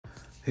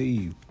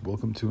Hey,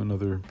 welcome to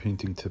another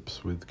Painting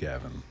Tips with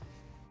Gavin.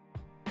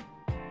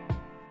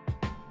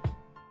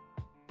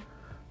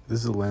 This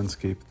is a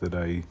landscape that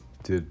I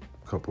did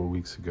a couple of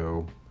weeks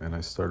ago, and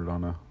I started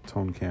on a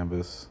tone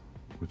canvas,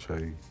 which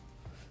I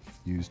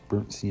used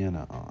burnt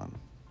sienna on.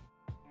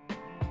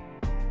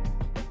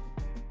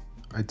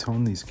 I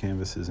tone these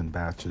canvases in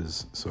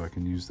batches so I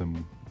can use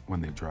them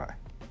when they dry.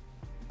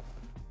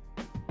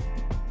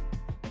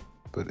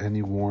 But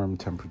any warm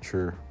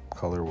temperature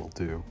color will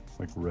do,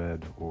 like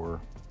red or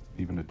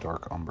even a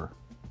dark umber.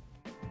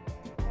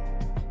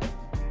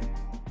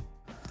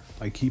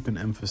 I keep an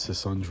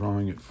emphasis on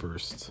drawing it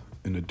first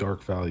in a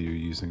dark value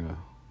using a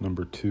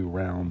number 2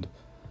 round,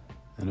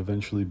 and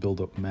eventually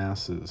build up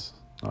masses,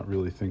 not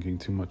really thinking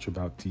too much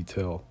about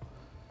detail,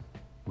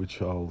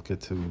 which I'll get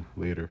to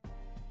later.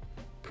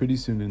 Pretty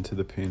soon into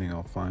the painting,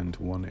 I'll find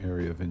one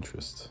area of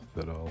interest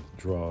that I'll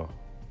draw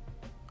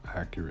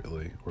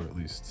accurately, or at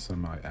least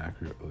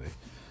semi-accurately.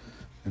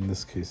 In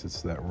this case,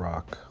 it's that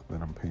rock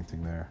that I'm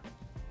painting there.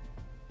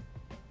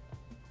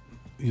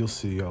 You'll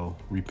see I'll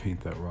repaint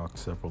that rock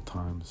several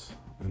times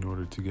in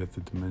order to get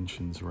the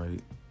dimensions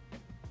right,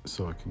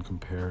 so I can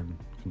compare and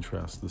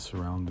contrast the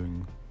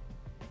surrounding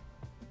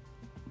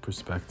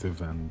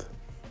perspective and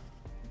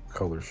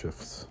color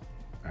shifts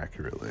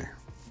accurately.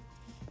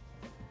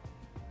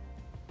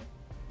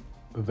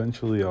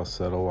 Eventually I'll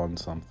settle on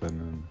something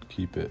and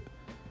keep it,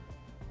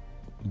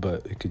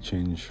 but it could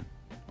change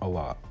a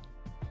lot.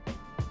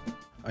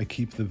 I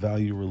keep the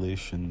value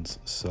relations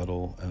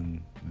subtle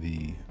and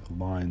the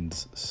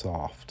lines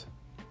soft.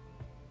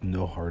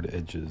 No hard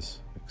edges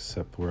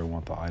except where I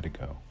want the eye to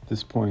go. At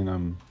this point,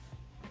 I'm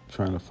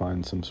trying to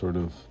find some sort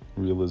of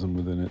realism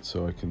within it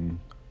so I can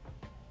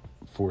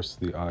force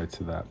the eye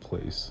to that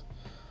place.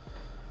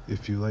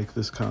 If you like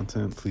this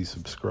content, please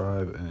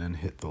subscribe and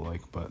hit the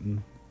like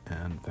button,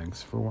 and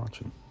thanks for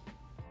watching.